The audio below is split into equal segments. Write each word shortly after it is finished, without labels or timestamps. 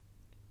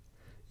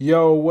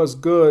Yo, what's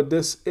good?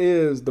 This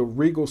is the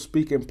Regal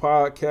Speaking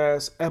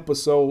Podcast,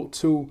 episode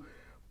 2,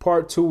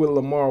 part 2 with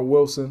Lamar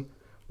Wilson.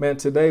 Man,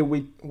 today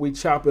we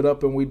chop it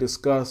up and we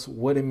discuss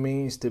what it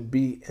means to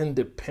be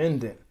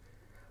independent,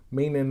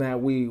 meaning that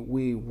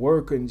we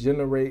work and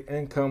generate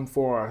income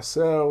for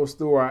ourselves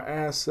through our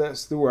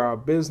assets, through our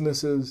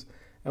businesses,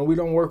 and we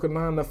don't work a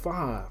 9 to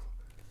 5.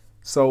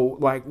 So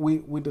like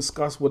we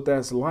discuss what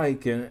that's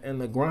like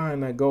and the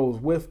grind that goes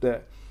with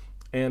that,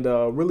 and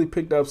really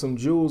picked up some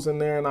jewels in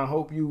there, and I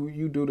hope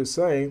you do the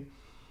same.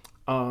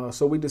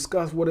 So we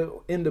discussed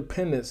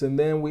independence, and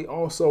then we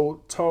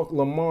also talk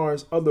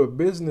Lamar's other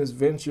business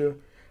venture,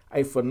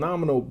 a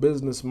phenomenal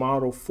business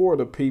model for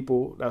the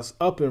people that's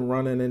up and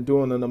running and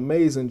doing an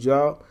amazing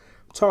job.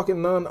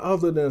 Talking none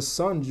other than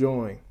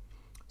SunJoin.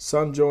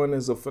 SunJoin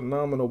is a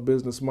phenomenal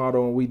business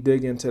model, and we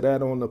dig into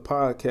that on the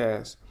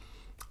podcast.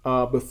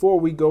 Before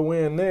we go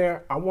in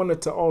there, I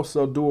wanted to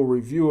also do a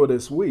review of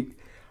this week.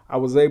 I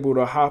was able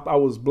to I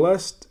was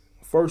blessed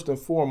first and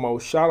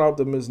foremost. Shout out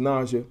to Ms.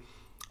 Naja.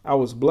 I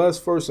was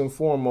blessed first and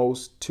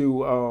foremost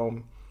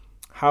to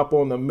hop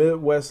on the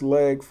Midwest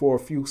leg for a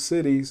few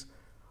cities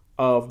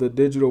of the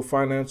Digital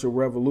Financial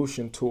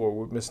Revolution Tour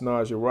with Ms.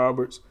 Naja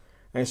Roberts.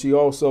 And she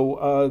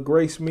also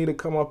graced me to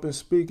come up and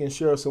speak and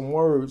share some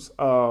words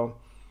on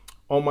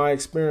my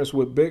experience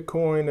with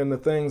Bitcoin and the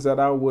things that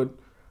I would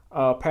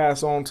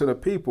pass on to the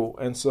people.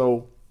 And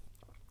so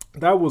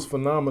that was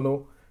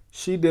phenomenal.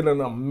 She did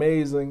an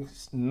amazing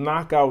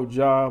knockout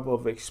job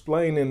of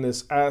explaining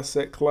this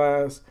asset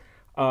class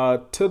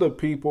to the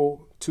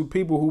people, to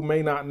people who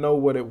may not know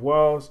what it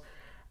was.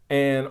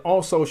 And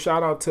also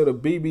shout out to the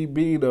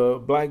BBB, the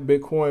Black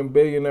Bitcoin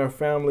Billionaire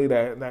family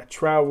that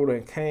traveled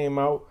and came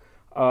out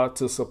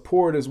to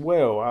support as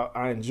well.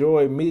 I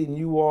enjoyed meeting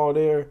you all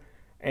there,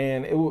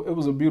 and it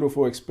was a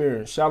beautiful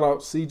experience. Shout out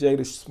CJ,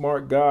 the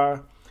smart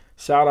guy.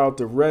 Shout out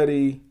to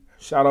Reddy.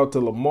 Shout out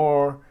to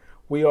Lamar.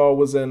 We all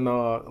was in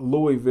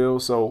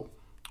Louisville, so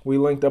we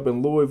linked up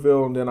in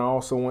Louisville, and then I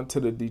also went to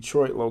the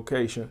Detroit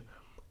location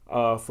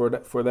for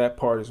that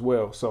part as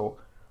well. So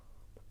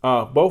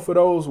both of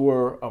those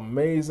were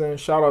amazing.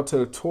 Shout out to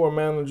the tour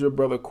manager,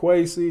 Brother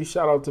Quasey.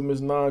 Shout out to Ms.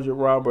 Naja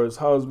Roberts'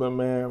 husband,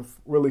 man.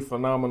 Really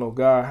phenomenal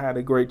guy. Had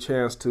a great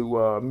chance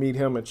to meet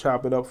him and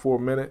chop it up for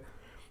a minute.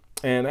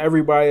 And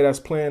everybody that's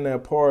playing their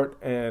part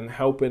and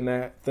helping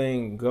that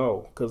thing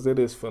go, because it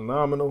is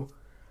phenomenal.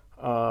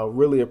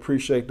 Really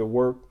appreciate the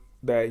work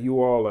that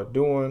you all are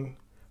doing.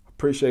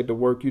 Appreciate the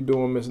work you're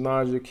doing, Ms.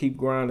 Naja. Keep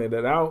grinding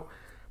it out.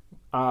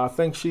 I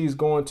think she's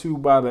going to,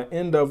 by the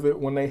end of it,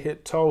 when they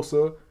hit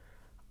Tulsa,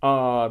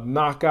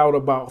 knock out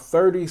about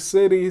 30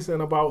 cities in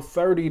about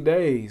 30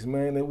 days,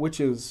 man, which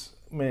is,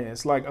 man,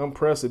 it's like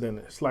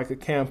unprecedented. It's like a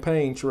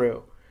campaign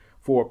trail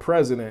for a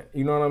president.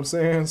 You know what I'm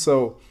saying?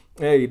 So,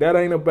 hey, that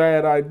ain't a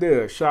bad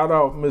idea. Shout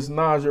out Ms.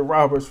 Naja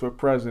Roberts for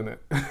president.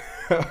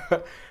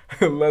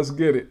 Let's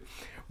get it.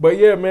 But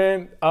yeah,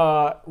 man,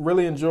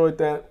 really enjoyed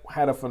that.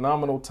 Had a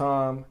phenomenal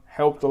time.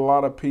 Helped a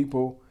lot of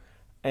people.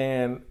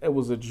 And it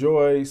was a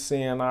joy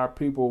seeing our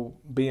people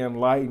be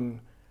enlightened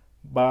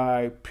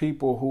by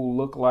people who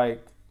look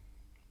like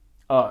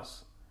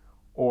us,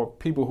 or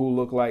people who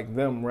look like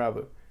them,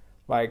 rather.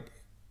 Like,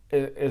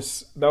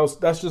 that's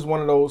just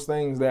one of those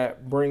things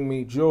that bring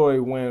me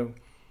joy, when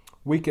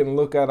we can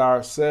look at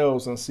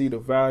ourselves and see the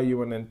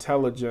value and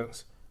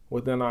intelligence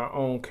within our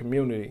own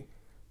community.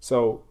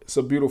 So it's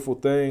a beautiful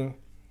thing.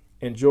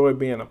 Enjoy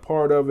being a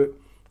part of it.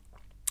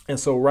 And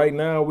so right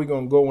now we're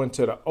going to go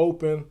into the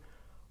open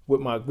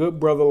with my good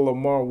brother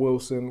Lamar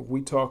Wilson.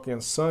 We talking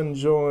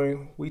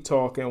SunJoin. We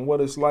talking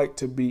what it's like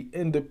to be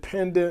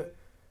independent,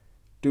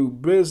 do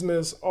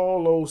business,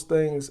 all those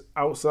things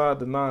outside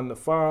the 9 to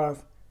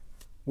 5.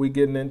 We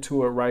getting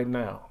into it right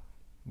now.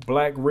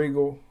 Black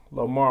Regal,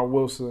 Lamar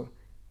Wilson,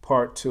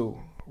 part 2,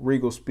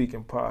 Regal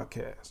Speaking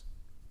Podcast.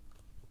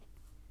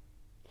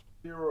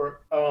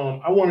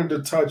 I wanted to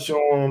touch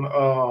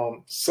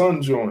on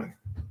SunJoin.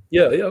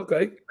 Yeah,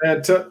 okay.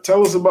 And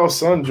tell us about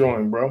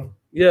SunJoin, bro.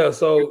 Yeah,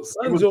 so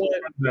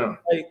SunJoin,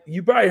 like,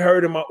 you probably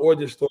heard in my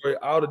origin story,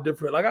 all the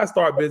different, like, I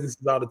start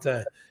businesses all the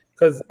time.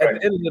 Because at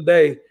the end of the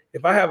day,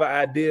 if I have an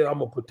idea, I'm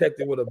going to protect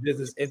it with a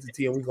business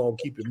entity, and we're going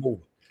to keep it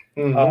moving.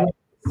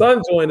 Mm-hmm.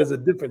 SunJoin is a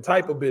different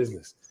type of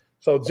business.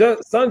 So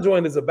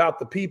SunJoin is about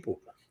the people.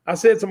 I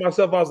said to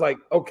myself, I was like,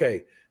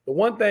 okay, the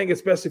one thing,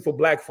 especially for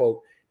Black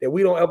folk, that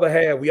we don't ever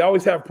have, we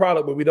always have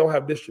product, but we don't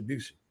have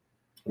distribution.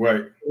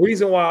 Right. The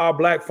reason why our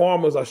Black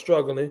farmers are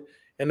struggling,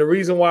 and the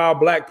reason why our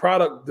Black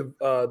product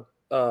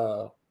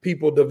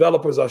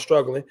developers are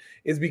struggling,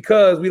 is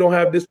because we don't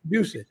have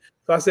distribution.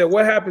 So I said,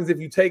 what happens if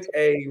you take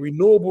a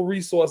renewable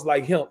resource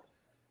like hemp,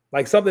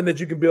 like something that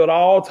you can build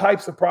all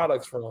types of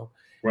products from,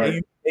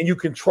 right, and you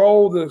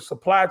control the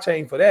supply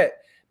chain for that?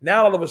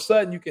 Now all of a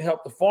sudden you can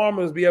help the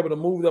farmers be able to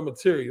move their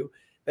material.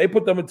 They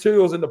put the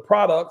materials in the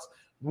products.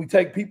 We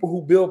take people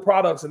who build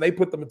products and they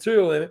put the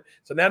material in it.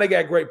 So now they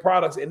got great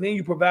products, and then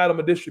you provide them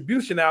a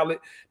distribution outlet.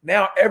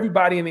 Now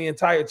everybody in the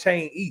entire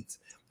chain eats.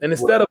 And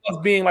instead of us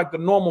being like the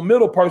normal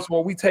middle person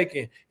where we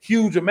taking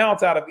huge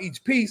amounts out of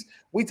each piece,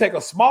 we take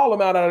a small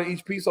amount out of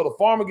each piece. So the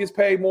farmer gets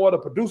paid more, the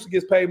producer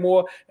gets paid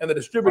more, and the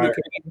distributor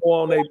can make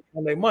more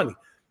on their money.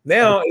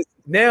 Now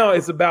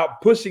it's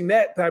about pushing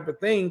that type of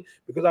thing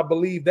because I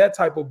believe that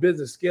type of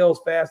business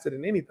scales faster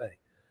than anything.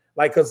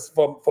 Like, because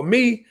for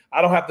me,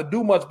 I don't have to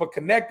do much but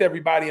connect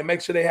everybody and make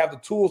sure they have the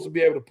tools to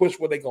be able to push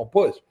what they're gonna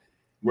push.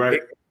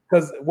 Right.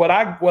 Because what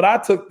I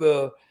took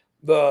the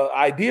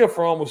idea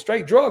from was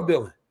straight drug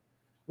dealing.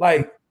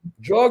 Like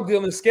drug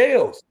dealing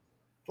scales,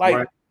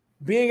 like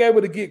being able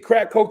to get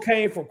crack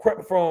cocaine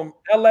from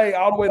LA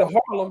all the way to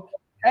Harlem.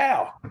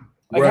 How?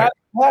 Like how did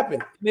it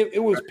happen?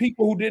 It was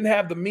people who didn't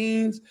have the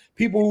means,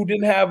 people who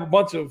didn't have a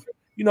bunch of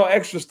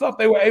extra stuff.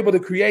 They were able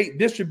to create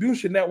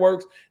distribution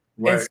networks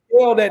and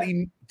scale that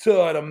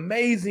to an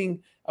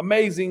amazing.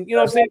 You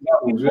know what I'm saying?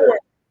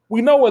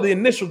 We know where the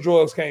initial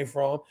drugs came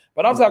from,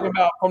 but I'm talking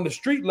about from the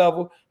street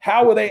level.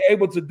 How were they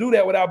able to do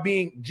that without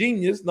being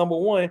genius, number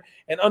one,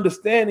 and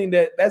understanding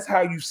that that's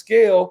how you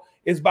scale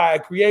is by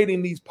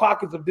creating these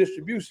pockets of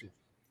distribution.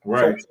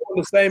 Right. So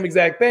the same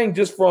exact thing,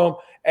 just from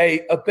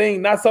a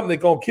thing, not something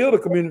that's gonna kill the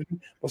community,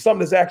 but something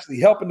that's actually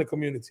helping the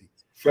community.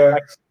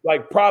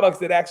 Like products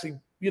that actually,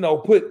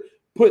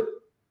 put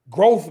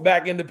growth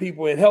back into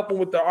people and help them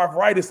with their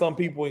arthritis, some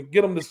people, and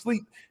get them to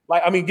sleep.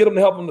 Get them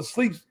to help them to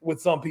sleep with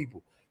some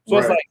people. So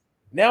it's like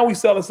now we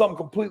selling something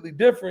completely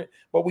different,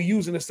 but we're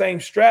using the same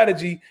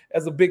strategy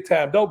as a big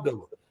time dope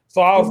dealer.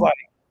 So I was like,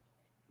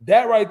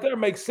 that right there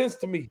makes sense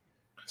to me.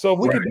 So if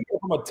we can do it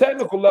from a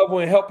technical level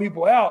and help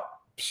people out,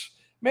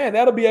 man,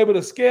 that'll be able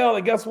to scale.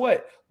 And guess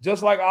what?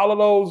 Just like all of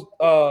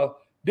those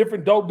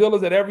different dope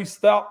dealers at every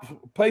stop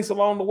place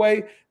along the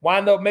way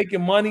wind up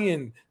making money,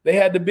 and they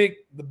had the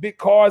big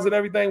cars and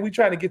everything. We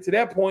trying to get to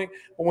that point.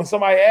 But when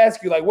somebody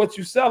asks you like, what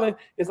you selling?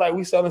 It's like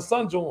we selling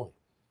Sun Joint.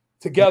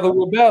 Together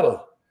we're better.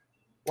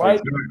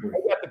 Right? Exactly.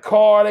 They got the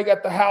car, they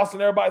got the house,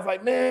 and everybody's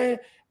like, man,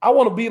 I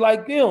want to be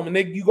like them. And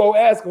then you go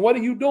ask them, what are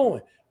you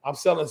doing? I'm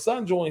selling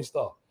Sun Joint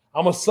stuff.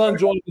 I'm a Sun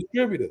Joint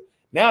distributor.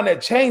 Now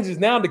that changes.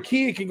 Now the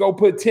kid can go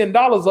put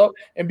 $10 up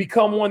and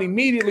become one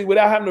immediately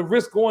without having to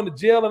risk going to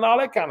jail and all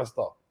that kind of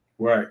stuff.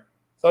 Right.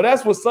 So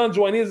that's what Sun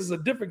Joint is. It's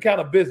a different kind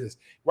of business.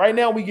 Right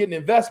now we get an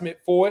investment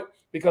for it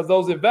because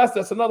those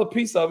investors, that's another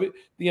piece of it.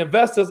 The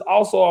investors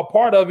also are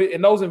part of it,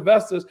 and those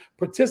investors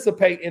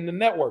participate in the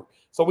network.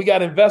 So we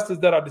got investors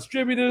that are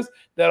distributors,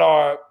 that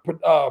are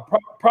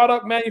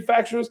product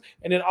manufacturers,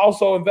 and then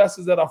also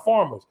investors that are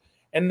farmers.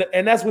 And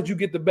that's what you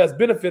get the best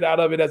benefit out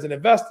of it as an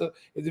investor,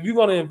 is if you're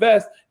going to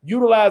invest,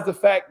 utilize the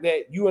fact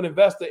that you're an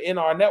investor in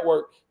our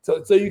network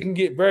so you can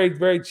get very,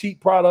 very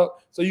cheap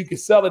product so you can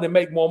sell it and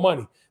make more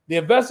money. The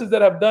investors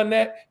that have done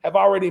that have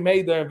already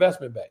made their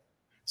investment back.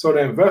 So the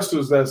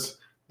investors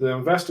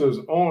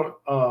on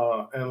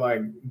and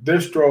like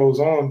distros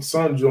on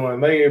Sun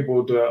Joint, they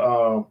able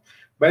to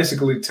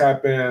basically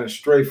tap in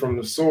straight from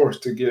the source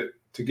to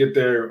get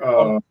their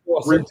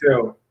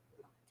retail.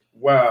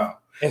 Wow.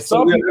 And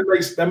so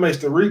that makes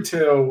the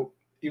retail,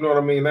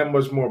 that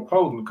much more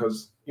potent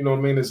because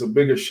it's a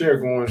bigger share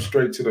going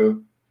straight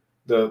to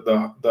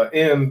the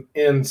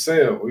end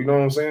sale. You know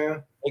what I'm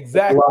saying?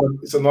 Exactly.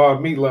 It's a lot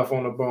of meat left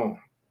on the bone.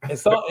 And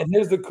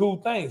here's the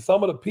cool thing: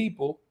 some of the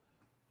people,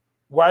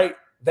 right?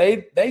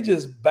 They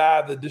just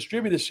buy the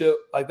distributorship,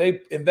 like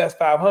they invest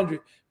 $500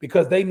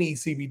 because they need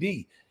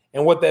CBD.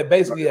 And what that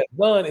basically has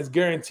done is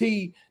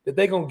guarantee that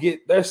they're gonna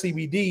get their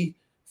CBD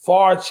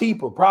far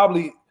cheaper,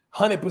 probably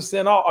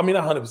 100% off. I mean,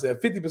 not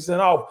 100%, 50%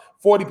 off,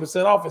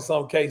 40% off in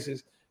some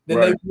cases. Then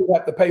they would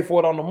have to pay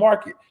for it on the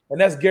market, and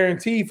that's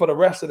guaranteed for the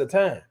rest of the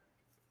time.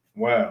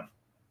 Wow.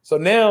 So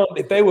now,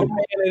 if they were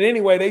paying it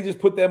anyway, they just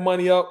put that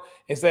money up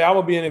and say, "I'm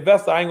gonna be an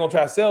investor. I ain't gonna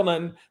try to sell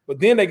nothing." But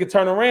then they could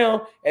turn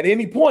around at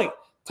any point,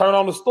 turn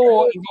on the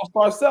store, and go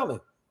start selling.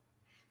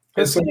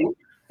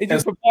 It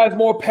just provides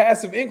more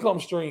passive income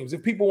streams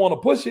if people want to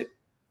push it.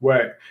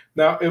 Right.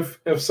 Now,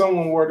 if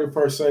someone were to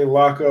per se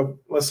lock up,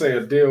 let's say,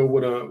 a deal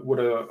with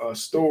a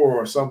store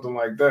or something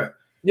like that,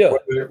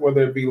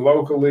 whether it be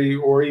locally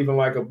or even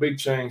like a big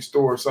chain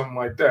store or something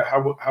like that,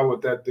 how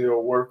would that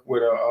deal work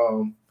with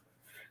a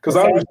because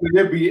obviously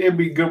it'd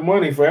be good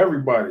money for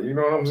everybody. You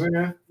know what I'm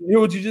saying? You hear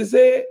what you just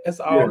said?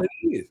 That's all it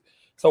is.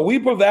 So we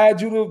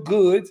provide you the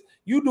goods.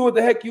 You do what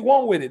the heck you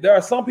want with it. There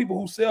are some people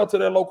who sell to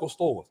their local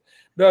stores.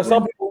 There are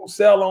some people who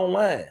sell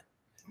online.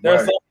 There are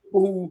some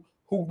people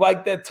who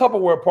like that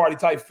Tupperware party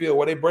type feel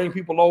where they bring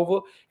people over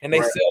and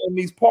they sell in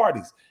these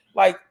parties.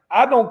 Like,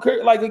 I don't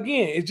care. Like,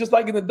 again, it's just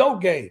like in the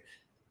dope game.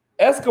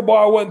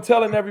 Escobar wasn't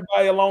telling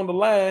everybody along the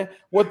line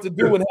what to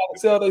do and how to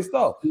sell their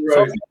stuff. Right.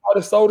 Some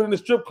people sold it in the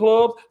strip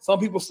clubs. Some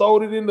people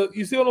sold it in the,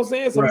 you see what I'm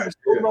saying? Some people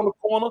sold it on the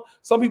corner.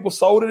 Some people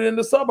sold it in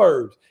the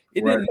suburbs.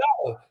 It didn't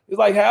matter. It's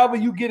like however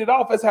you get it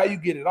off, that's how you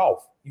get it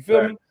off. You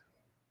feel me?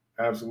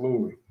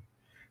 Absolutely.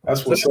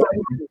 That's what's up.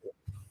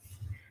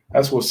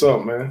 That's what's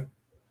up, man.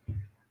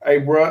 Hey,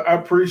 bro, I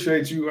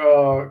appreciate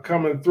you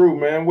coming through,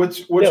 man. What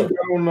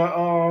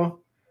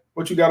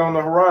you got on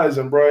the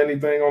horizon, bro?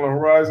 Anything on the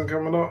horizon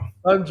coming up?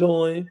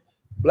 Unjoined,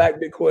 Black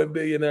Bitcoin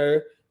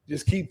billionaire.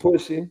 Just keep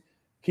pushing.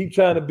 Keep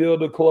trying to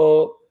build a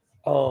club.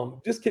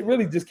 Just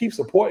keep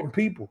supporting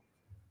people.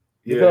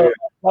 Yeah,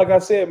 like I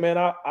said, man,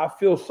 I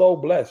feel so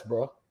blessed,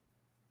 bro.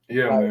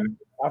 yeah, Like, man.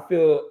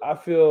 I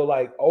feel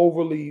like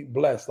overly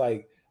blessed.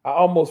 Like I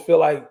almost feel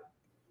like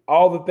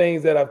all the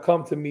things that have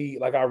come to me,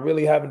 like I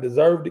really haven't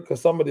deserved it.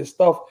 Because some of this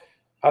stuff,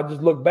 I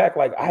just look back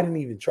like I didn't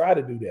even try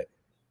to do that.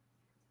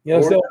 You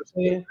know what I'm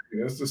saying?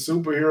 It's the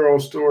superhero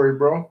story,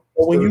 bro.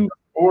 But when you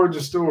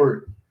origin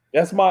story.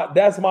 that's my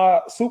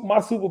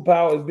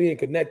superpower is being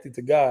connected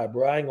to God,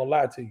 bro. I ain't gonna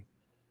lie to you.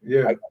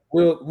 Yeah. Like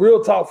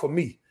real talk for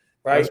me,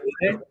 right?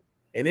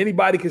 And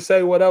anybody can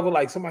say whatever.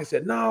 Like somebody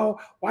said, no,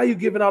 why are you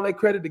giving all that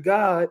credit to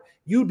God?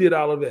 You did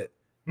all of that.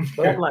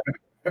 But I'm like,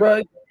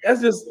 bro,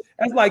 that's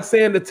like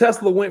saying the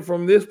Tesla went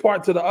from this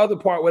part to the other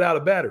part without a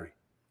battery.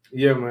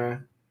 Yeah,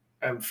 man.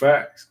 And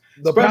facts.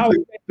 The Especially,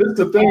 this is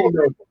the thing,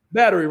 though.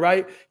 Battery,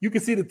 right? You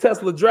can see the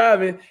Tesla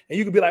driving, and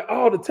you can be like,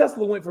 "Oh, the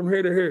Tesla went from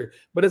here to here,"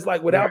 but it's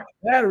like without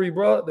the battery,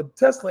 bro, the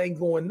Tesla ain't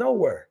going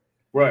nowhere.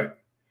 Right.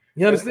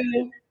 You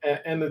understand?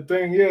 And the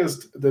thing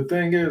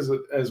is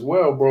as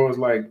well, bro, is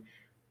like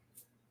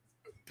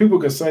people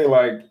can say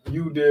like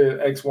you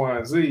did X, Y,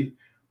 and Z,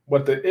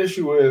 but the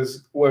issue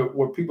is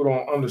what people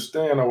don't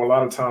understand, or a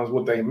lot of times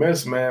what they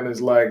miss, man, is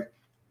like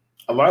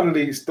a lot of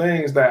these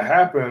things that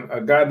happen,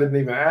 a guy didn't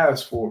even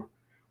ask for,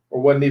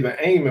 or wasn't even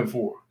aiming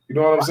for. You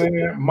know what I'm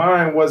saying?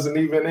 Mine wasn't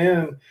even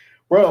in,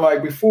 bro.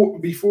 Like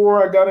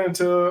before I got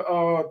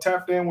into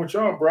tapped in with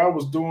y'all, bro, I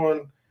was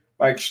doing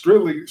like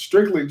strictly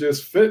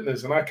just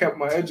fitness, and I kept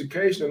my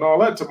education and all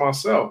that to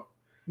myself.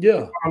 Yeah. You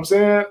know what I'm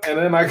saying? And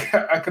then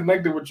I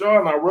connected with y'all,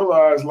 and I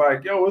realized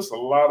like, yo, it's a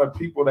lot of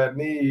people that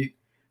need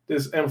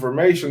this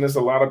information. There's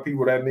a lot of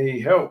people that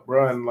need help,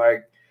 bro, and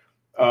like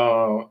a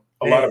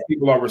lot of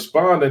people are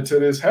responding to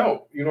this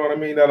help. You know what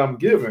I mean? That I'm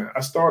giving.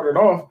 I started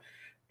off.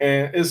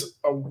 And it's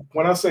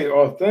when I say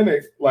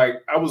authentic,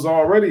 like I was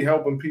already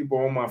helping people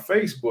on my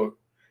Facebook,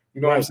 you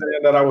know what I'm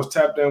saying, that I was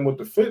tapped in with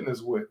the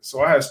fitness with.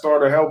 So I had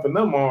started helping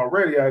them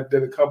already. I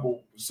did a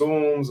couple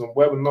Zooms and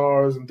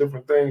webinars and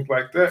different things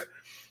like that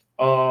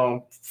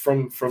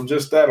from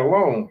just that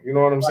alone. You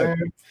know what I'm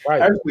saying?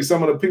 Right. Actually,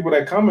 some of the people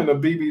that come into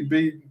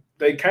BBB,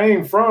 they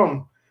came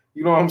from,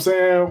 you know what I'm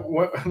saying,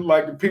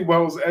 like the people I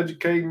was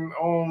educating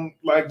on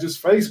like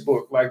just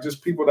Facebook, like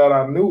just people that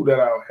I knew that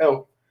I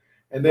helped.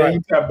 And then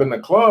you tap in the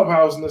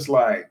clubhouse and it's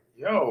like,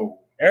 yo.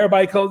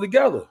 Everybody comes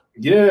together.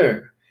 Yeah.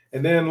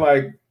 And then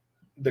like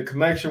the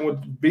connection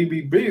with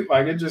BBB,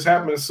 like it just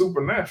happened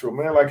supernatural,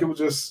 man. Like it was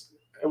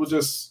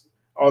just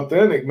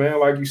authentic, man.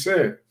 Like you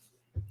said,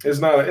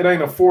 it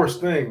ain't a forced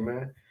thing,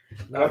 man.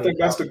 And I think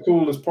that's the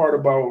coolest part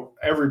about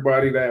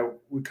everybody that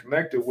we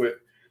connected with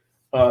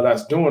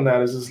that's doing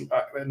that is just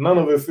none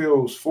of it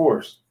feels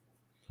forced.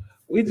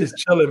 We just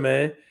chilling,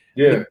 man.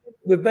 Yeah.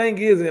 The thing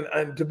is,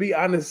 and to be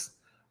honest,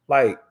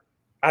 like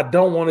I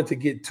don't want it to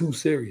get too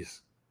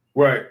serious.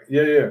 Right.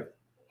 Yeah. Yeah.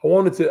 I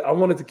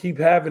wanted to keep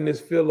having this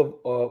feel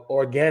of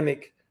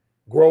organic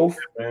growth,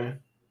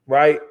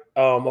 right?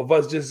 Of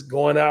us just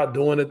going out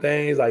doing the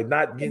things, like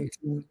not getting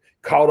too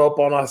caught up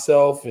on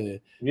ourselves,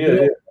 and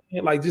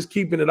like just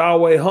keeping it all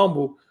the way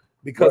humble,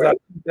 because I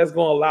think that's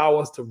going to allow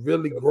us to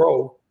really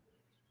grow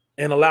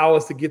and allow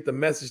us to get the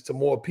message to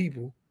more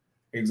people.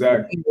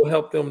 Exactly. People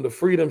help them to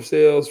free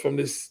themselves from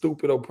this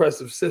stupid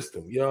oppressive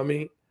system. You know what I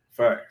mean?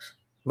 Facts.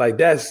 Like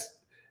that's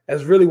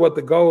really what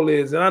the goal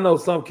is. And I know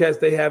some cats,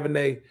 they having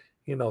they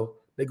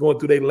going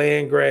through their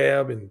land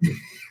grab and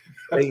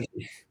they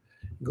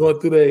going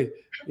through their,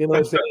 you know what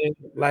I'm saying?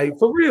 Like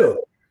for real.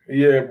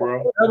 Yeah,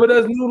 bro. Whenever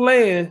there's new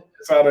land,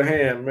 it's out of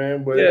hand,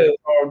 man. But it's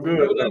all good.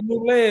 Whenever there's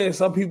new land,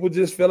 some people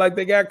just feel like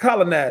they got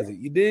colonized it.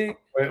 You dig?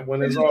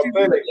 When it's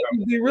authentic,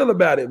 be real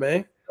about it,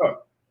 man.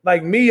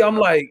 Like me, I'm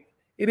like,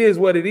 it is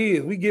what it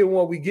is. We get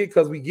what we get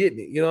because we getting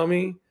it. You know what I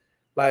mean?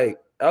 Like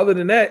other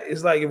than that,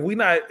 it's like if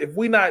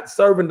we not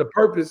serving the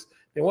purpose,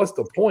 then what's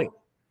the point?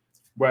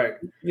 Right.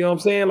 You know what I'm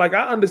saying? Like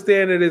I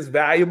understand that it's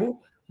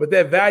valuable, but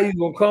that value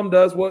gonna come to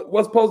us.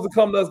 What's supposed to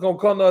come to us gonna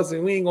come to us,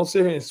 and we ain't gonna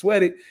sit here and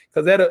sweat it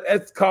because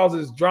that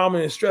causes drama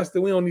and stress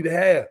that we don't need to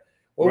have.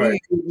 What we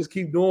need to do is just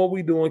keep doing what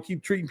we doing,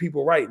 keep treating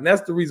people right, and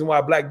that's the reason why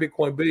Black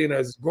Bitcoin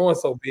Billionaires is growing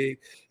so big.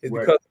 Is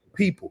because of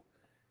people.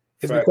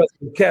 It's because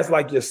of cats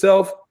like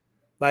yourself,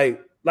 I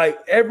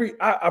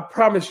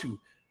promise you,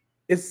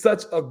 it's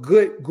such a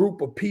good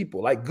group of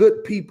people, like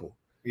good people.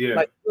 Yeah.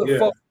 Like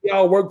folks, we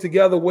all work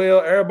together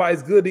well.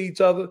 Everybody's good to each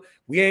other.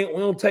 We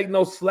don't take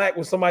no slack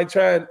when somebody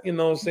try, you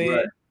know what I'm saying?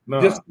 Right.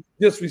 Nah.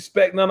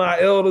 Disrespect none of our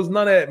elders,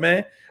 none of that,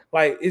 man.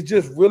 Like it's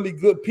just really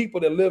good people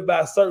that live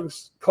by a certain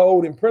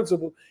code and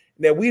principle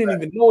that we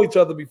didn't even know each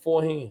other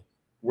beforehand.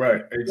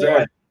 Right. Exactly.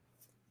 Like,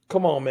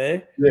 come on,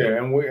 man. Yeah,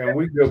 and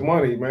we good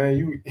money, man.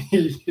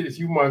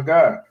 You my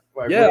guy.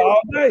 Like,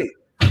 all day.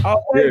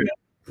 All day, man.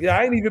 Yeah,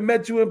 I ain't even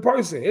met you in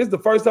person. It's the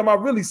first time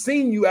I've really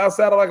seen you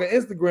outside of like an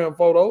Instagram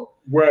photo.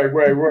 Right.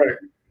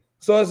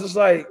 So it's just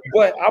like,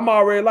 but I'm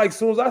already like, as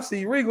soon as I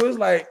see Regal, it's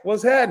like,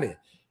 what's happening?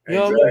 You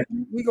know what I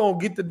mean? We gonna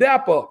get the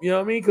dap up. You know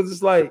what I mean? Because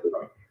it's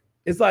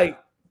like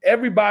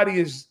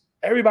everybody's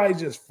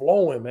just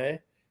flowing, man.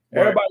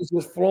 Right. Everybody's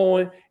just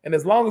flowing. And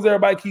as long as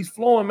everybody keeps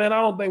flowing, man,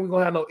 I don't think we're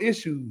going to have no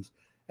issues.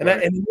 And,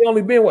 and we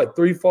only been,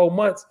 3-4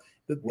 months.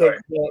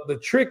 The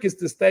trick is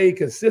to stay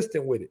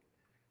consistent with it.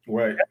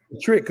 Right. That's the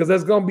trick, because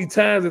there's going to be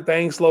times that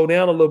things slow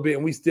down a little bit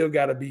and we still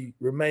got to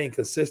remain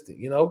consistent,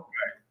 you know?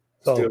 Right.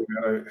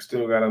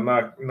 Still gotta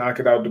knock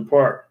it out the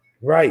park.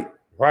 Right.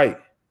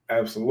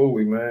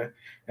 Absolutely, man.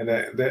 And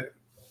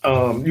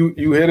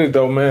you hit it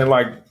though, man.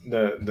 Like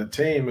the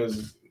team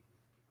is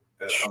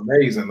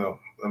amazing though.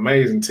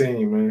 Amazing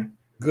team, man.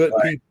 Good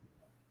people.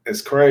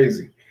 It's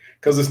crazy.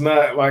 Because it's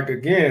not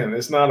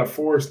it's not a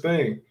forced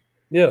thing.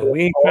 Yeah,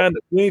 we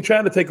ain't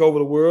trying to take over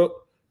the world.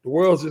 The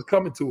world's just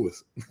coming to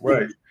us.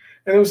 Right.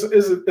 And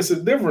it's a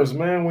difference,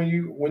 man,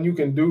 when you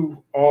can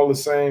do all the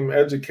same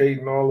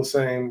educating, all the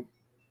same,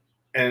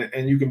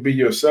 and you can be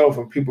yourself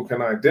and people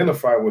can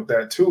identify with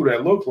that too,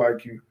 that look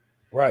like you.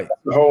 Right.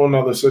 That's a whole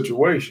nother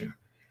situation.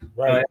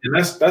 Right. And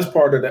that's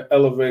part of the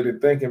elevated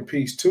thinking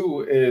piece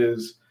too,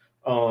 is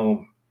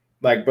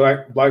like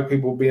black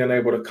people being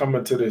able to come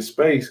into this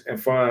space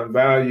and find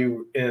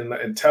value in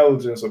the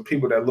intelligence of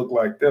people that look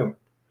like them.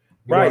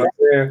 You know what I'm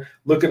saying?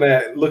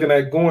 Looking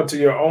at going to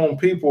your own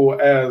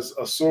people as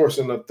a source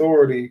and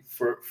authority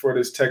for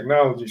this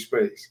technology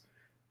space.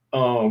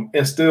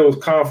 Instills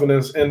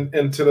confidence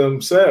into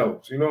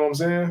themselves. You know what I'm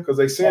saying? Because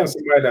they seeing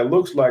somebody that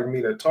looks like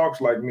me, that talks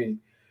like me.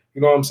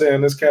 You know what I'm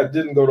saying? This cat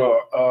didn't go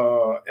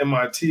to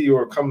MIT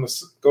or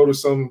go to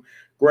some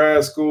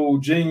grad school,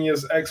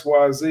 genius,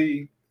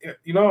 XYZ.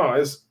 You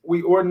know,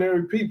 we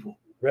ordinary people.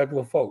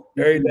 Regular folk.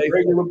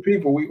 Regular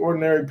people. We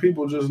ordinary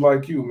people just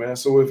like you, man.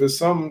 So if it's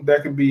something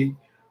that could be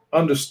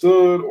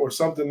understood or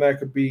something that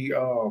could be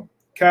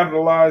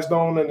capitalized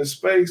on in the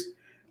space,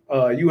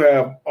 you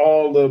have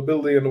all the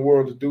ability in the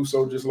world to do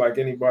so just like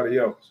anybody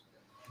else.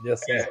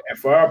 Yes, sir. And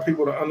for our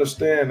people to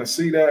understand and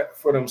see that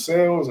for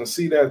themselves and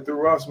see that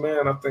through us,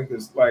 man, I think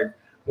it's like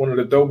one of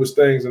the dopest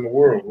things in the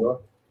world,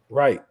 bro.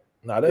 Right.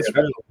 No, that's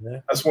real,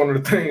 man. That's one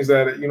of the things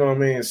that, you know what I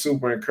mean, is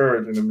super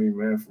encouraging to me,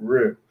 man, for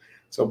real.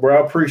 So,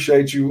 bro, I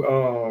appreciate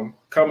you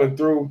coming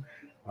through,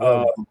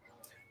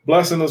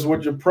 blessing us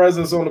with your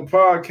presence on the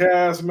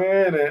podcast,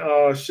 man,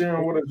 and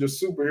sharing with us your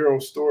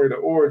superhero story, the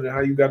origin, how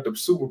you got the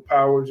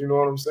superpowers, you know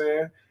what I'm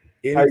saying?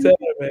 Anytime,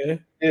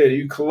 man. Yeah,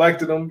 you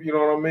collected them, you know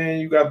what I mean?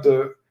 You got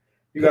the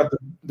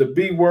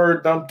B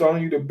word dumped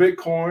on you, the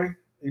Bitcoin,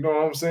 you know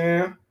what I'm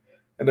saying?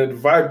 And then the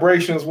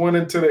vibrations went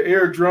into the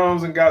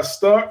eardrums and got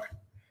stuck.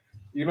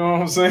 You know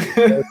what I'm saying?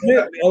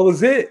 That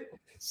was it.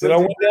 So I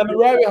went down the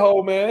rabbit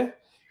hole, man.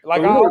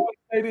 Like I always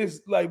say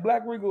this, like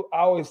Black Regal, I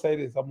always say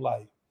this. I'm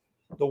like,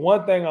 the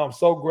one thing I'm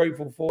so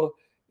grateful for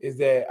is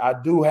that I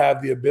do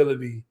have the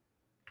ability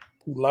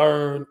to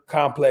learn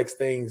complex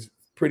things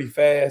pretty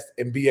fast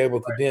and be able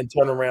to then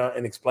turn around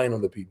and explain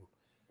them to people.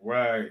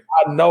 Right.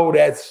 I know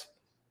that's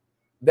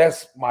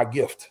my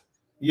gift.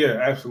 Yeah,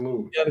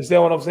 absolutely. You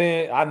understand what I'm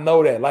saying? I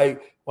know that.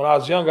 Like when I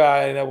was younger,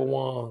 I ain't never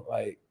won.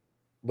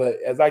 But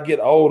as I get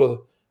older,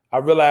 I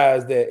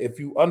realize that if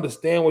you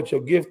understand what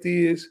your gift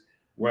is,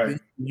 right, you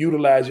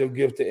utilize your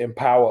gift to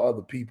empower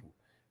other people.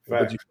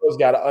 Right. But you first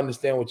got to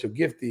understand what your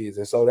gift is.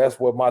 And so that's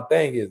what my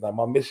thing is. Now,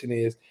 my mission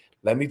is,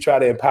 let me try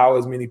to empower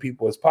as many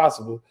people as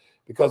possible,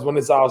 because when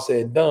it's all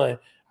said and done,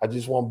 I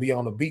just want to be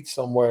on the beach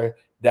somewhere,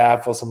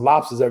 dive for some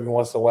lobsters every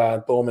once in a while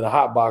and throw them in a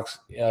hot box.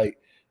 Like,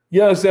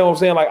 you understand what I'm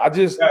saying? Like, I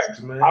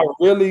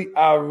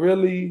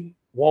really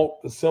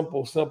want the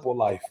simple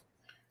life.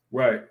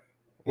 Right.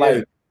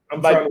 Like,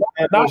 I'm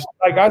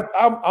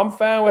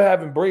fine with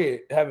having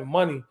bread, having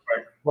money,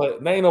 right,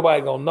 but ain't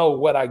nobody gonna know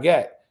what I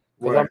got,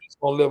 because I'm just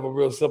gonna live a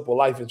real simple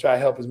life and try to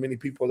help as many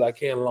people as I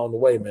can along the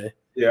way, man.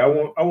 Yeah,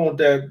 I want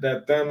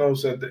that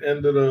Thanos at the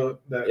end of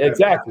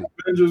exactly that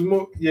Avengers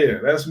movie. Yeah,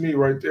 that's me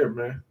right there,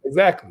 man.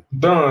 Exactly.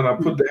 Done. I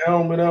put the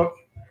helmet up,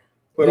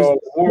 put all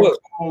the war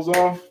clothes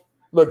off.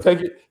 Look, take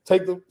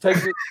the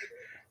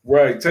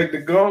right, take the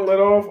gauntlet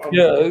off. I'm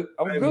good.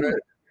 Man,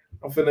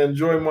 I'm finna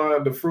enjoy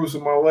the fruits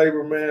of my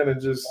labor, man, and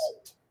just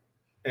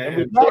and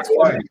relax,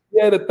 be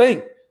able to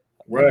think.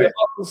 Right. Been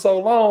up for so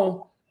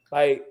long,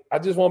 like I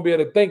just want to be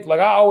able to think.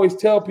 Like I always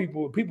tell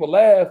people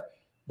laugh,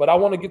 but I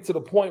want to get to the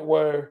point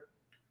where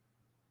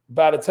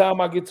by the time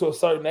I get to a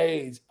certain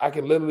age, I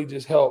can literally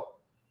just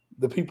help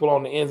the people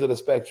on the ends of the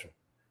spectrum.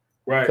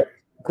 Right.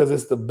 Because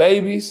it's the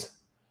babies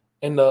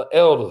and the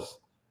elders.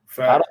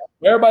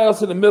 Everybody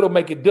else in the middle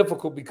make it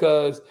difficult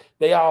because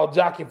they all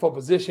jockeying for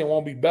position,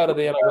 won't be better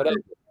than or whatever.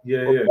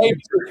 Yeah.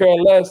 Babies care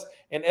less,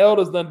 and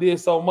elders done did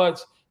so much.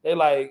 They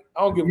like,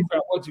 I don't give a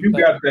crap what you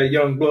think. Got that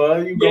young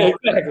blood.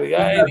 Exactly.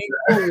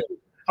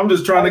 I'm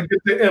just trying to get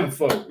the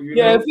info.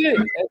 That's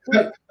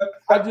it.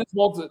 I just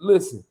want to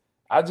listen.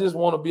 I just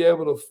want to be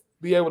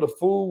able to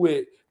fool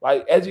with,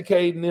 like,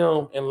 educating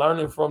them and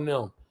learning from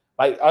them.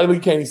 Like, I really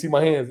can't even see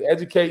my hands.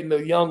 Educating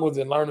the young ones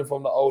and learning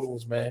from the older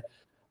ones, man.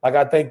 Like,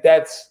 I think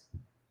that's,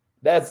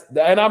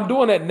 and I'm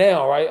doing that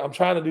now, right? I'm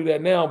trying to do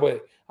that now,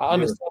 but I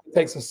understand it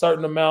takes a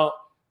certain amount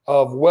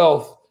of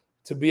wealth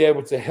to be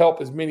able to help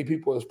as many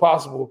people as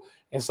possible.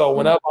 And so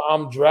whenever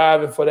I'm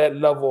driving for that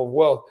level of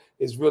wealth,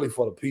 it's really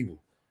for the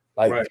people.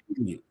 Like,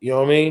 you know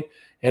what I mean?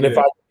 And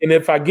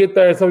if I get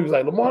there and somebody's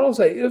like, Lamar, don't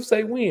say if,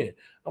 say when.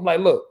 I'm like,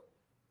 look,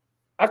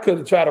 I could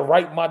have tried to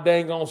write my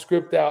dang on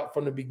script out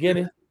from the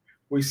beginning.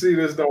 We see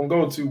this don't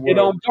go too well. It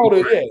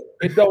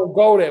don't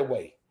go that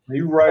way.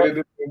 You write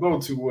it don't go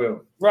too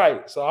well.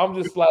 Right. So I'm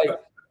just like,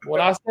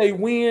 when I say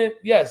win,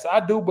 yes, I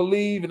do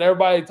believe, and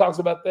everybody talks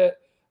about that.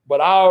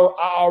 But I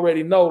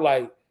already know,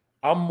 like,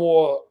 I'm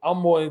more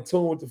in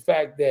tune with the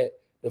fact that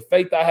the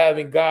faith I have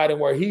in God and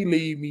where He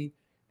lead me,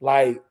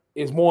 like,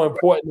 is more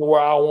important than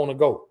where I want to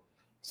go.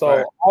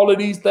 So all of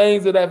these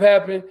things that have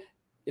happened,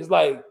 it's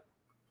like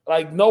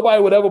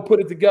nobody would ever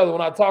put it together.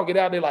 When I talk it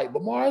out, they're like,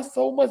 Lamar, there's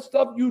so much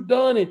stuff you've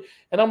done,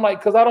 and I'm like,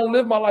 because I don't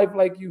live my life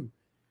like you.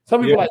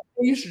 Some people are like,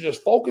 hey, you should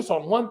just focus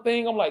on one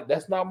thing. I'm like,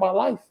 that's not my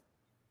life.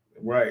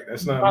 Right.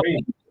 That's not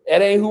me.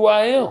 That ain't who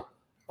I am.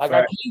 Like,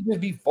 I can't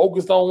just be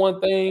focused on one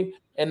thing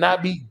and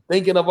not be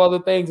thinking of other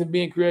things and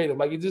being creative.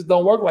 Like, it just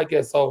don't work like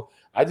that. So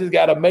I just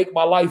got to make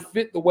my life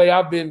fit the way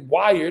I've been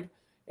wired,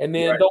 and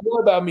then don't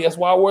worry about me. That's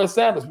why I wear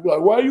sandals. People are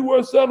like, why are you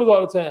wearing sandals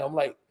all the time? I'm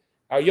like,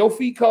 are your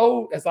feet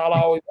cold? That's all I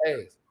always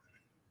ask.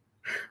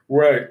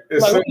 Right.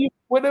 It's like,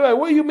 what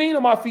do you mean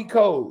are my feet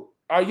cold?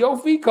 Are your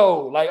feet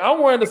cold? Like,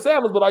 I'm wearing the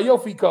sandals, but are your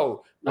feet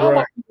cold? No,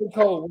 my feet are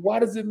cold. Why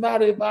does it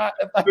matter if I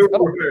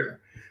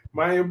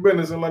mind your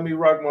business and let me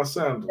rock my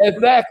sandals?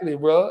 Exactly,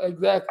 bro.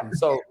 Exactly.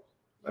 So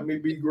let me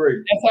be great.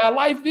 That's how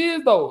life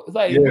is, though. It's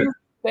like if we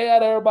stay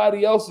out of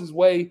everybody else's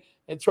way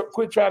and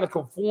quit trying to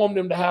conform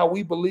them to how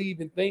we believe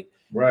and think,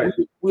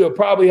 we'll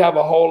probably have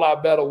a whole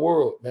lot better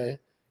world, man.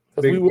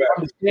 Because we would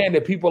understand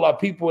that people are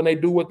people and they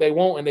do what they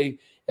want, and they,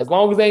 as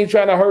long as they ain't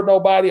trying to hurt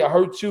nobody or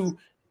hurt you,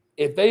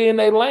 if they in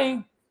their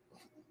lane,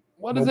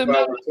 what does it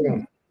matter?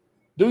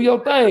 Do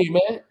your thing,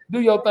 man.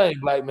 Do your thing,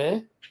 black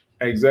man.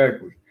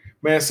 Exactly,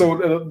 man.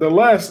 So the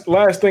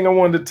last thing I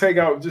wanted to take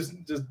out, just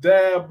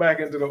dab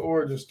back into the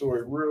origin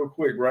story real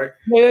quick, right?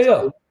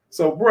 Yeah.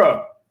 So,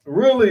 bruh,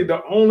 really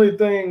the only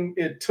thing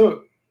it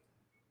took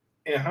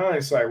in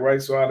hindsight,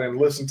 right? So I didn't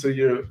listen to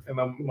you, and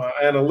my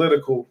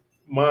analytical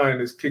mind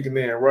is kicking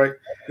in, right?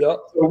 Yep.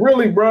 So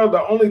really, bro,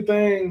 the only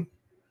thing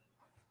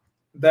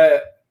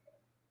that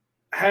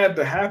had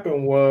to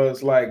happen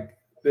was like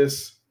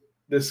this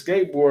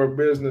skateboard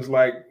business,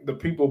 like the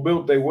people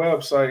built your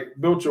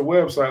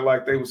website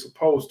like they were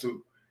supposed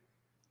to,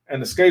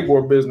 and the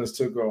skateboard business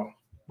took off.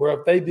 Bro,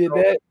 if they did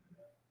that,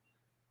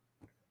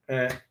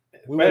 and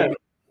man,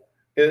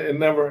 it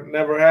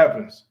never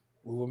happens.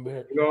 We wouldn't be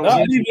here. You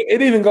know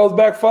it even goes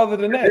back further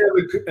than that.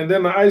 And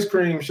then the ice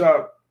cream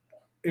shop,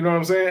 you know what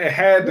I'm saying? It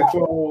had to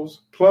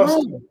close.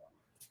 Plus,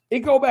 it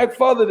go back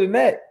further than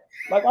that.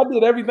 Like, I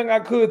did everything I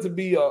could to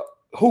be a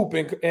hoop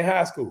in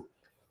high school.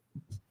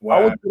 Wow.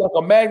 I went to like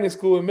a magnet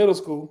school in middle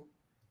school,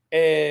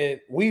 and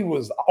we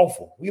was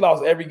awful. We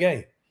lost every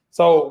game.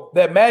 So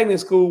that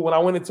magnet school, when I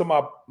went into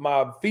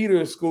my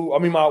feeder school, I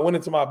went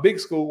into my big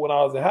school when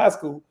I was in high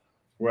school.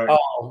 Right.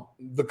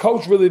 The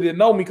coach really didn't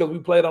know me because we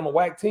played on a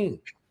WAC team.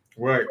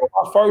 Right. So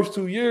my first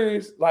 2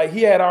 years, like,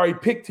 he had already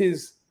picked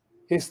his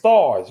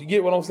stars. You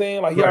get what I'm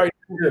saying? Like, he already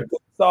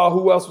saw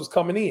who else was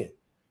coming in.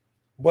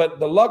 But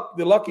the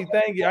lucky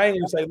thing, I ain't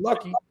gonna say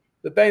lucky.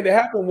 The thing that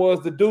happened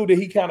was the dude that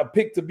he kind of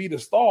picked to be the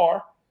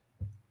star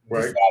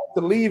decided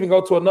to leave and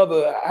go to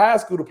another high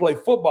school to play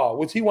football,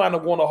 which he wound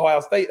up going to Ohio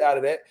State out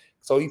of that.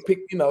 So he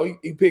picked,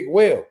 he picked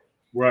well.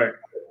 Right.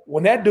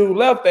 When that dude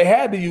left, they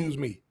had to use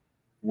me.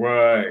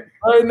 Right.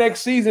 Very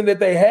next season that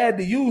they had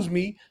to use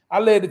me, I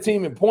led the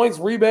team in points,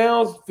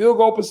 rebounds, field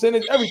goal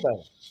percentage,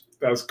 everything.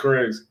 That's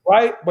crazy.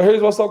 Right? But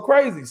here's what's so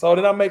crazy. So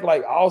then I make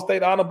like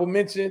All-State honorable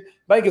mention.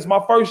 I think it's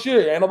my first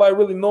year. Ain't nobody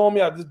really knowing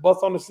me. I just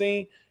bust on the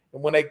scene.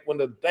 And when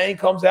the thing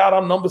comes out,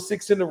 I'm number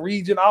 6 in the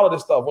region, all of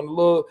this stuff.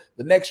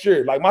 The next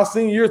year, like my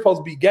senior year is supposed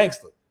to be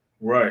gangster.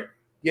 Right.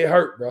 Get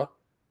hurt, bro.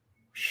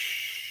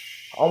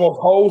 Almost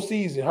whole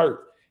season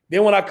hurt.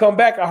 Then when I come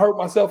back, I hurt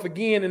myself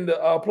again in the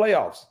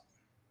playoffs.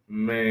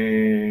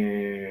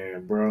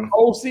 Man, bro.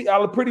 Whole season,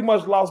 I pretty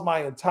much lost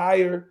my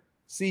entire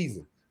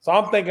season. So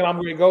I'm thinking I'm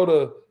going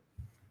to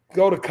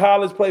go to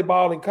college, play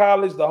ball in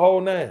college, the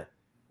whole 9,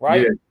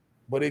 right? Yeah.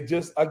 But it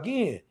just,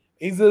 again,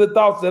 these are the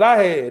thoughts that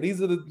I had.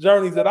 These are the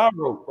journeys that I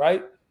wrote,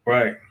 right?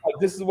 Right. Like,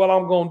 this is what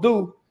I'm going to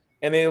do.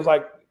 And it was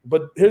like,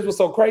 but here's what's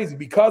so crazy.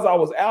 Because I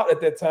was out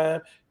at that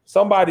time,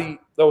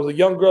 there was a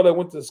young girl that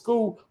went to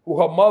school who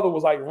her mother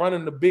was like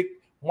running the big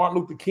Martin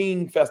Luther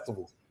King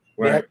festival.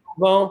 Right.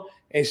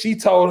 And she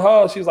told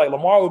her, she was like,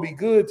 Lamar would be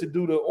good to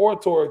do the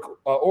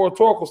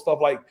oratorical stuff,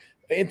 like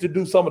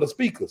introduce some of the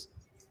speakers.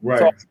 Right.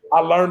 So I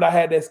learned I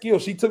had that skill.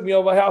 She took me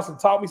over her house and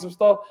taught me some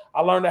stuff.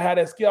 I learned I had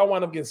that skill. I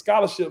wound up getting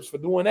scholarships for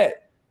doing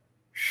that.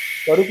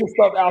 So this was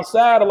stuff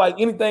outside of like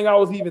anything I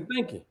was even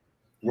thinking.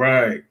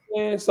 Right.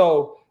 And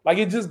so like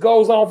it just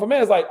goes on from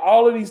there. It's like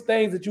all of these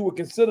things that you would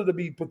consider to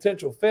be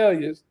potential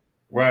failures.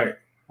 Right.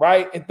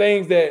 Right. And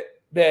things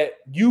that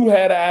you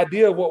had an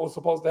idea of what was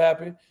supposed to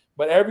happen.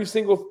 But every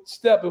single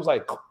step, it was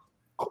like,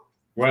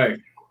 right.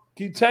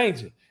 Keep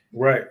changing.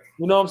 Right.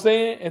 You know what I'm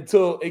saying?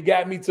 Until it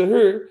got me to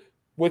her,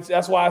 which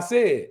that's why I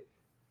said,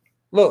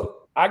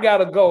 look, I got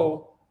a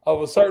goal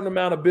of a certain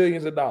amount of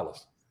billions of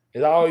dollars.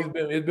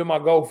 It's been my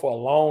goal for a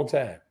long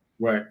time.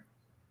 Right.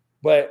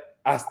 But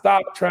I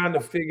stopped trying to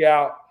figure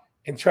out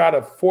and try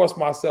to force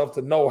myself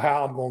to know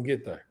how I'm gonna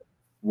get there.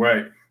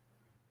 Right.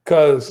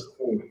 Because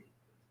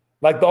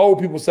like the old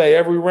people say,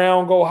 every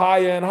round go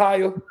higher and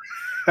higher.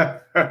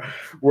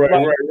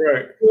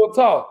 Right. Real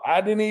talk.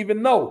 I didn't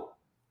even know.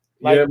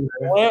 Like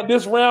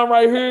this round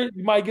right here,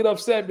 you might get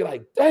upset and be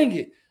like, dang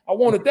it, I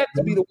wanted that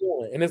to be the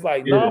one. And it's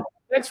like, no,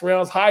 next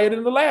round's higher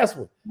than the last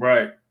one.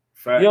 Right.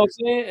 Fact. You know what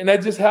I'm saying? And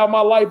that's just how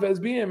my life has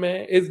been,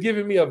 man. It's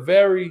given me a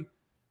very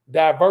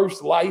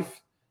diverse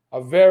life,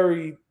 a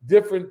very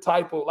different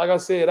type of, like I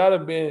said, I'd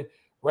have been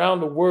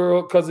around the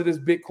world because of this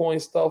Bitcoin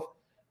stuff.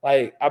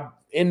 Like I'm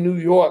in New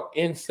York,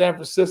 in San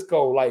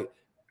Francisco, like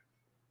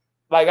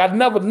I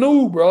never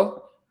knew,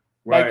 bro.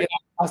 Right. Like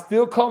I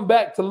still come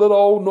back to little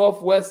old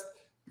Northwest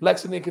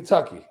Lexington,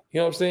 Kentucky. You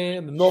know what I'm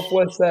saying? The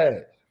Northwest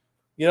side.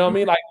 You know what I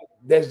mean? Like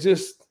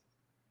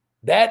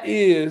that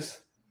is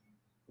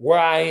where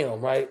I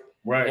am, right?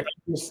 Right.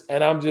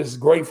 And I'm just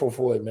grateful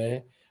for it,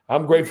 man.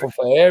 I'm grateful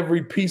for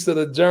every piece of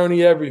the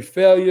journey, every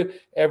failure,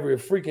 every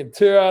freaking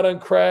tear I done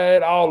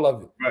cried, all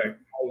of it. Right.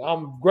 Like,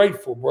 I'm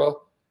grateful,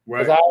 bro.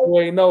 Because Right. I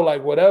already know,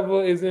 like,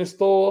 whatever is in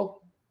store,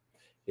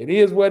 it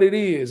is what it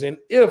is. And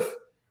if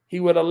he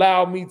would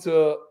allow me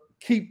to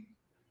keep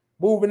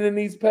moving in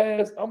these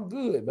paths, I'm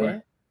good, man.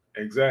 Right.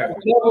 Exactly.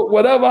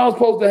 Whatever I'm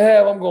supposed to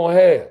have, I'm gonna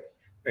have.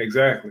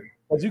 Exactly.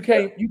 But you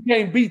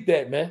can't beat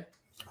that, man.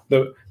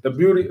 The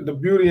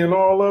beauty in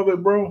all of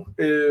it, bro,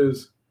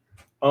 is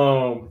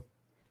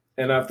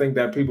and I think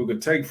that people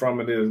could take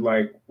from it is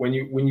like when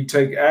you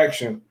take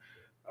action,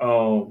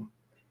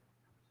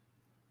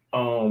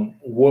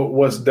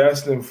 what's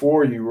destined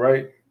for you,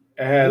 right?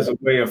 It has a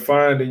way of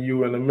finding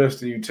you in the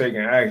midst of you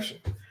taking action.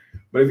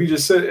 But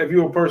if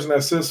you're a person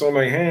that sits on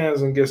their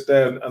hands and gets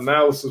that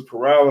analysis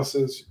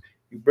paralysis,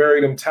 you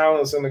bury them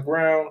talents in the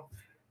ground,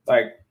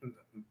 like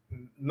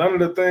none of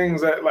the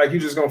things that like you're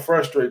just gonna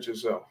frustrate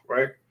yourself,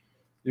 right?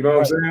 You know what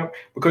I'm saying?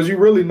 Because you're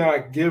really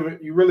not giving,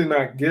 you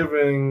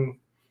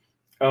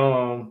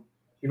know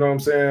what I'm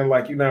saying?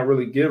 Like you're not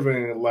really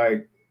giving,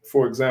 like,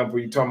 for example,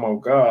 you talking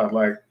about God,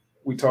 like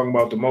we talking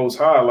about the Most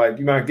High, like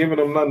you're not giving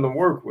them nothing to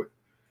work with.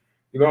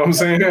 You know what I'm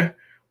saying?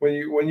 When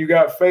you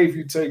got faith,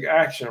 you take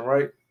action,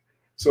 right?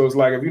 So it's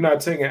like if you're not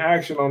taking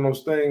action on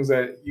those things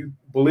that you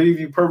believe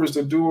you purpose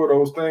to do, or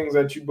those things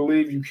that you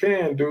believe you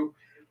can do,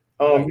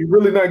 you're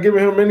really not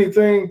giving him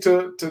anything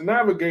to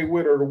navigate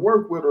with, or to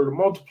work with, or to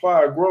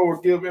multiply, or grow, or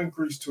give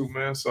increase to,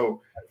 man.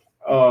 So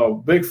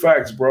big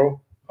facts, bro.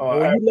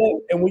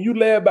 When you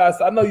led by,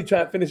 I know you're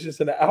trying to finish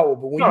this in an hour,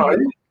 but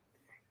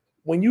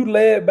when you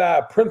led by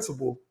a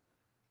principle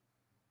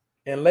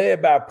and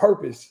led by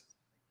purpose,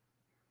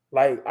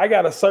 like I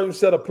got a certain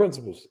set of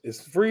principles. It's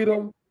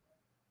freedom,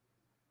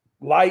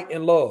 light,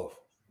 and love.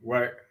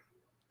 Right.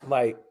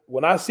 Like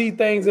when I see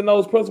things in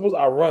those principles,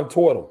 I run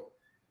toward them.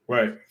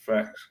 Right.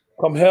 Facts.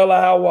 Come hell or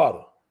high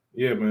water.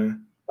 Yeah,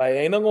 man. Like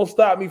ain't nothing gonna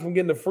stop me from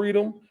getting the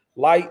freedom,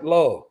 light,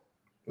 love.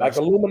 Like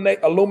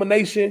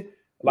illumination,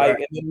 like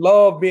and then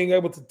love, being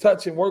able to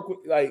touch and work with,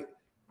 like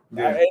ain't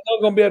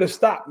nothing gonna be able to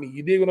stop me.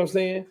 You dig what I'm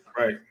saying?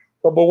 Right.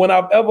 But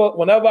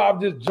whenever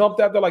I've just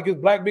jumped out there like this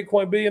black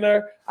Bitcoin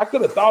billionaire, I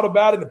could have thought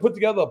about it and put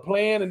together a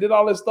plan and did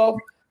all this stuff,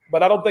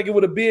 but I don't think it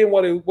would have been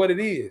what it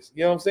is.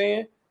 You know what I'm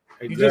saying?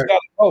 Exactly. You just gotta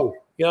go.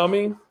 You know what I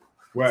mean?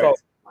 Right.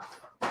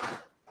 So,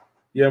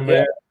 yeah,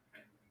 man.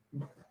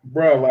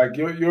 Bro, like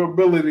your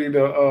ability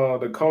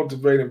to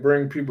cultivate and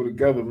bring people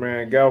together,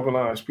 man,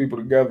 galvanize people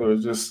together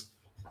is just,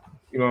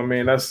 you know what I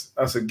mean? That's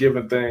a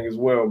given thing as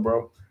well,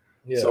 bro.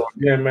 Yeah. So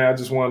again, man, I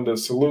just wanted to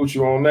salute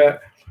you on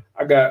that.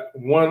 I got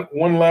one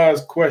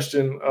last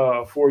question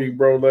for you,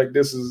 bro. Like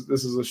this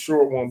is a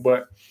short one,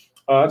 but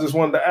I just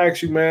wanted to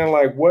ask you, man,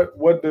 like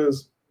what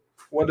does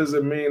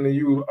it mean to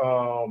you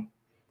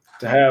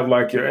to have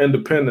like your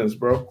independence,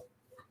 bro?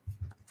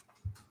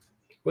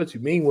 What you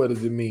mean? What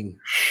does it mean?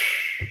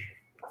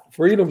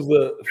 Freedom's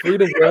the heck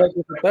of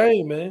the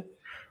thing, man.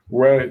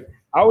 Right.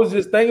 I was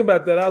just thinking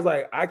about that. I was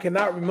like, I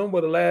cannot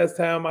remember the last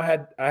time I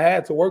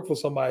had to work for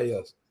somebody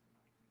else.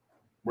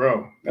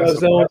 Bro,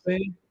 that's what I'm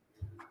saying.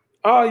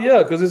 Oh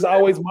yeah, because it's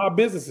always my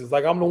businesses.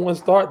 Like I'm the one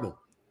starting them.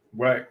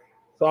 Right.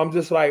 So I'm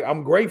just like,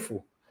 I'm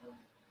grateful.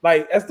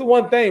 Like that's the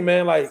one thing,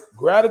 man. Like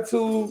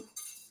gratitude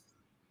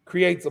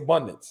creates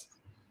abundance.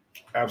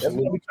 Absolutely.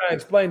 That's what we try to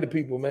explain to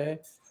people, man.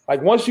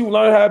 Like once you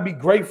learn how to be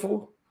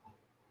grateful,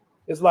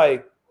 it's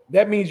like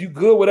that means you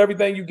good with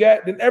everything you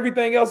got. Then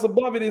everything else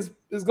above it is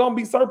gonna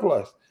be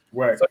surplus.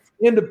 Right. So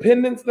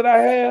independence that I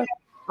have,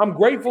 I'm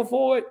grateful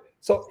for it.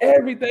 So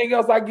everything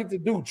else I get to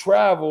do,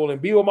 travel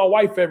and be with my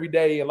wife every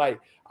day, and like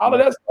all of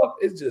that stuff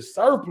is just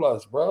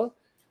surplus, bro.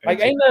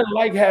 Like ain't nothing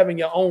like having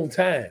your own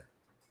time,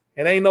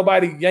 and ain't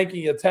nobody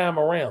yanking your time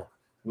around.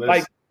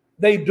 Like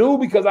they do,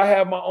 because I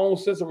have my own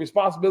sense of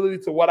responsibility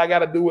to what I got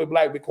to do with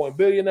Black Bitcoin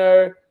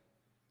Billionaire,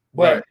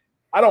 but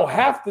I don't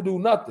have to do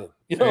nothing.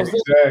 You know what I'm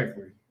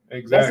saying?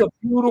 Exactly. That's a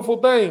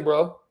beautiful thing,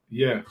 bro.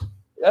 Yeah.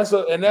 That's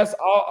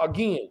all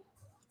again.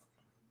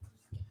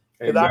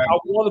 Because I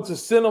wanted to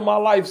center my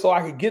life so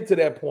I could get to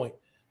that point.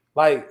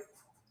 Like,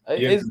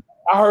 I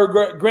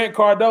heard Grant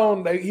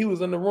Cardone. He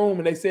was in the room,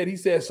 and he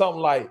said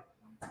something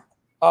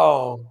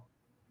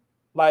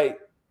like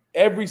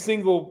every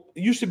single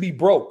you should be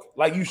broke.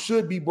 Like you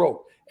should be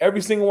broke.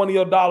 Every single one of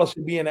your dollars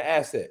should be in an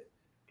asset.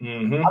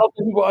 Mm-hmm. I don't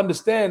think people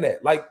understand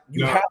that. Like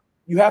you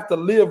have to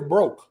live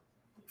broke.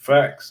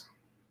 Facts.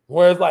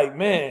 Whereas, like,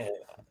 man,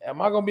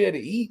 am I gonna be able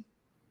to eat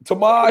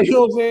tomorrow? You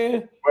know what I'm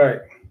saying? Right.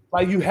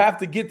 Like you have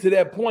to get to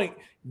that point.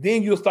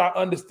 Then you'll start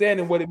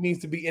understanding what it means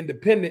to be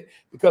independent.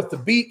 Because to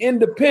be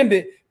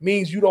independent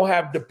means you don't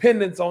have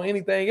dependence on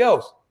anything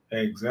else.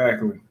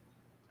 Exactly.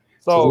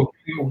 So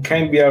you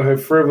can't be out here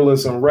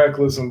frivolous and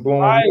reckless and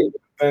blowing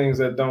things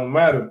that don't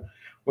matter.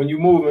 When you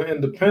move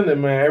independent,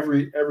 man,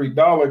 every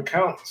dollar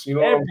counts. You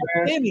know what I'm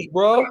saying? Penny,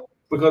 bro.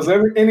 Because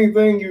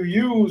anything you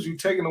use, you're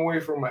taking away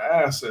from an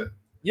asset.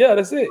 Yeah,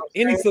 that's it.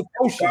 Any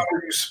Satoshi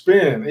you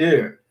spend,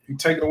 you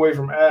take it away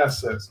from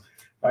assets.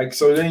 Like,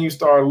 so then you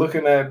start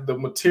looking at the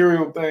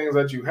material things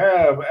that you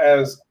have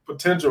as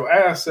potential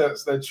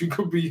assets that you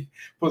could be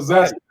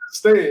possessing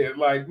instead.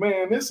 Like,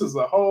 man, this is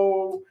a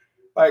whole,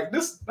 like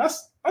this.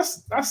 That's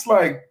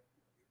like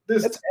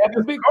this. That's half a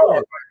Bitcoin.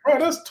 Like, bro,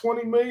 that's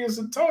 20 million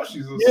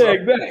Satoshis or something.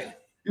 Exactly.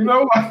 You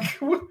know,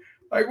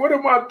 what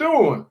am I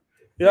doing?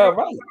 Yeah,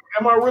 right.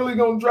 Am I really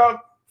gonna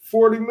drop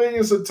 40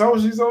 million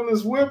Satoshis on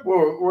this whip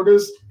or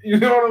this? You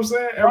know what I'm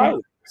saying? Right.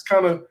 It's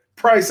kind of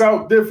price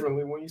out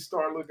differently when you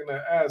start looking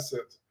at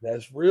assets.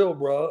 That's real,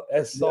 bro.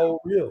 That's so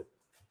real.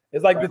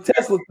 It's like the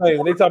Tesla thing.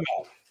 When they talk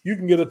about you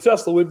can get a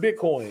Tesla with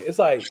Bitcoin. It's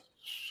like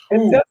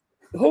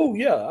who?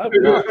 Yeah.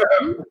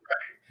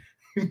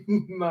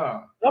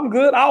 Nah. I'm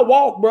good. I'll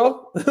walk,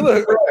 bro.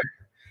 Look,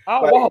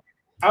 I'll walk.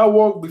 I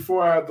walked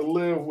before I had to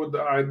live with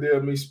the idea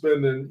of me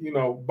spending,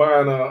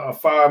 buying a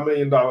 $5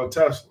 million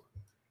Tesla.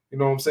 You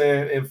know what I'm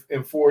saying?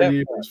 In 4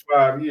 years,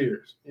 5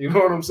 years. You know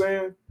what I'm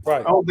saying?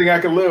 Right. I don't think I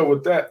could live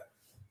with that.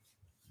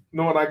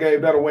 Knowing I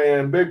gave that away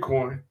in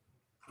Bitcoin.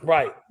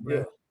 Right.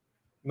 Yeah.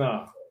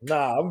 Nah,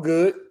 I'm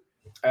good.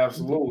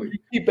 Absolutely. You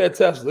keep that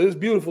Tesla. It's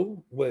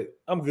beautiful, but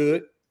I'm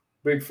good.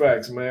 Big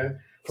facts, man.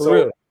 For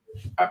real.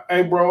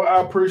 Hey, bro,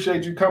 I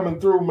appreciate you coming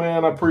through,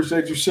 man. I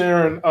appreciate you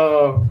sharing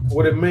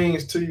what it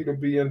means to you to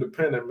be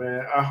independent,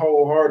 man. I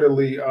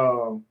wholeheartedly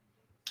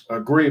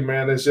agree,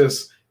 man.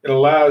 It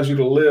allows you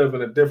to live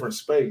in a different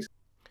space.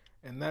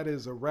 And that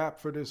is a wrap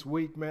for this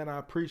week, man. I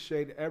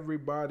appreciate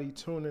everybody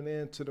tuning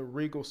in to the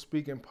Regal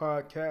Speaking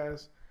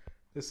Podcast.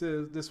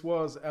 This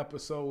was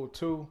episode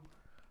 2.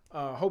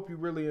 Hope you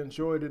really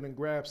enjoyed it and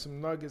grabbed some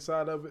nuggets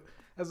out of it.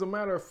 As a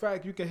matter of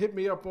fact, you can hit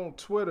me up on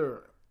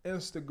Twitter,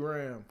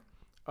 Instagram,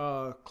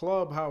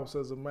 Clubhouse,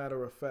 as a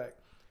matter of fact.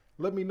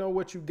 Let me know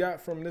what you got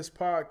from this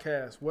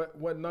podcast,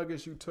 what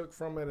nuggets you took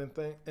from it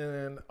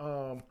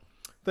and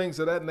things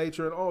of that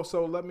nature. And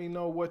also let me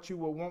know what you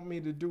would want me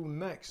to do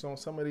next on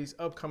some of these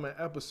upcoming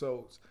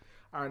episodes.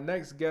 Our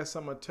next guest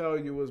I'm going to tell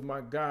you is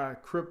my guy,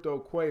 Crypto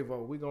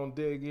Quavo. We're going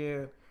to dig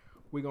in.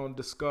 We're going to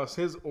discuss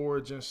his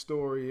origin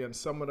story and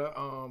some of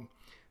the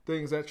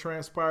things that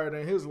transpired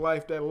in his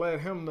life that led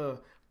him to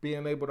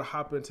being able to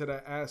hop into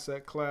that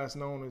asset class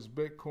known as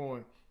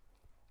Bitcoin.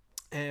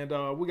 And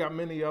we got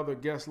many other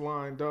guests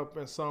lined up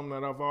and some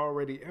that I've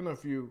already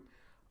interviewed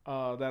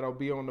that'll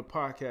be on the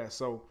podcast.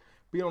 So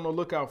be on the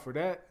lookout for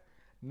that.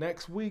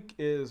 Next week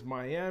is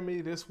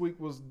Miami. This week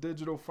was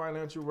Digital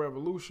Financial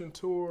Revolution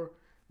Tour.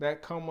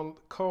 That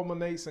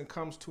culminates and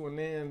comes to an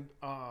end,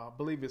 I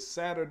believe it's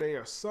Saturday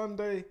or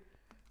Sunday.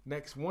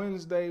 Next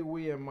Wednesday,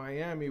 we in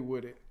Miami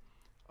with it.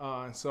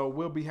 And so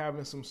we'll be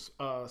having some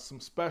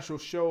special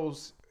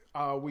shows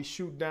we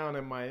shoot down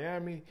in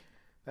Miami.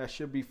 That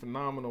should be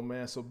phenomenal,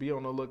 man. So be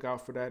on the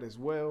lookout for that as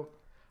well.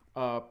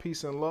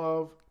 Peace and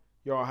love.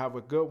 Y'all have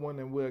a good one,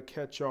 and we'll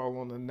catch y'all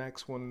on the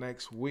next one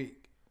next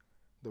week.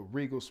 The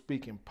Regal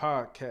Speaking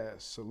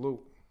Podcast.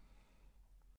 Salute.